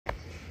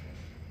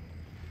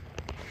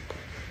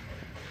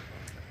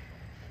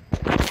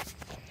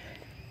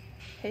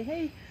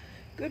Hey,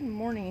 good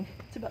morning.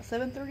 It's about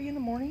 7:30 in the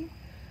morning.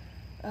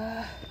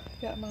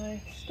 Got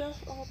my stuff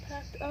all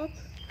packed up,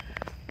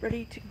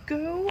 ready to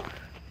go.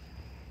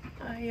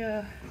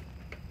 I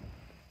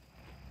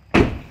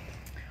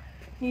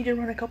need to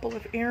run a couple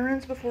of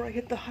errands before I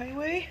hit the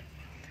highway.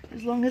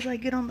 As long as I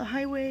get on the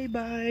highway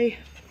by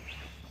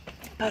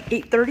about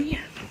 8:30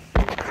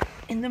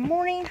 in the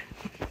morning,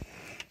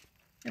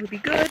 it'll be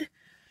good.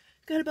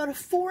 Got about a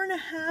 4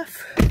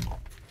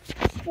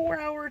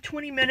 hour,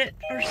 20-minute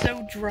or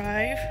so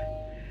drive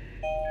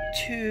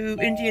to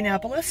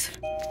Indianapolis.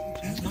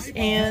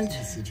 And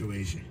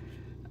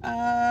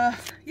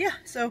yeah,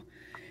 so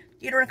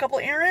need to run a couple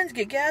errands,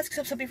 get gas,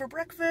 get something for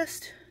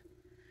breakfast,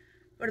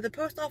 go to the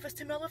post office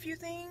to mail a few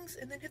things,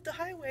 and then hit the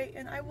highway,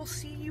 and I will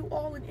see you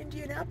all in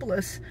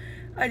Indianapolis.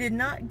 I did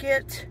not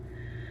get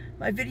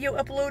my video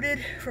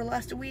uploaded for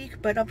last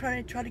week, but I'm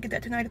trying to get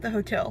that tonight at the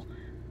hotel.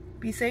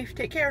 Be safe,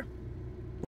 take care.